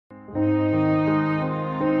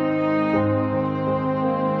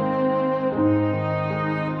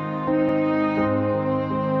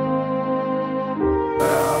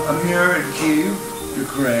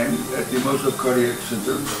the Emotional Cardiac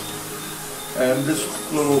Center. And this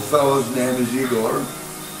little fellow's name is Yegour.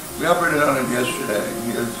 We operated on him yesterday.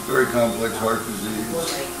 He has very complex heart disease.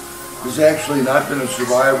 He's actually not been a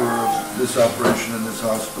survivor of this operation in this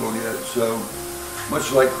hospital yet. So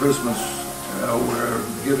much like Christmas, where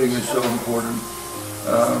giving is so important,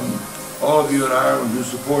 all of you in Ireland who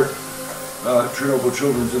support Charitable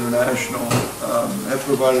Children's International have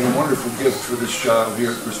provided a wonderful gift for this child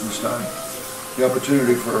here at Christmas time. The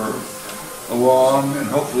opportunity for a long and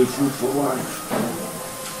hopefully fruitful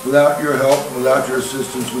life. Without your help, without your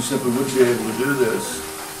assistance, we simply wouldn't be able to do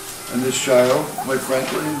this. And this child, quite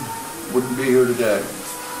frankly, wouldn't be here today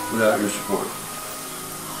without your support.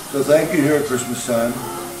 So thank you here at Christmas time.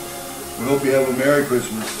 We hope you have a Merry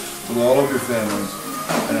Christmas with all of your family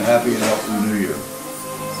and a happy and healthy New Year.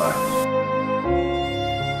 Bye.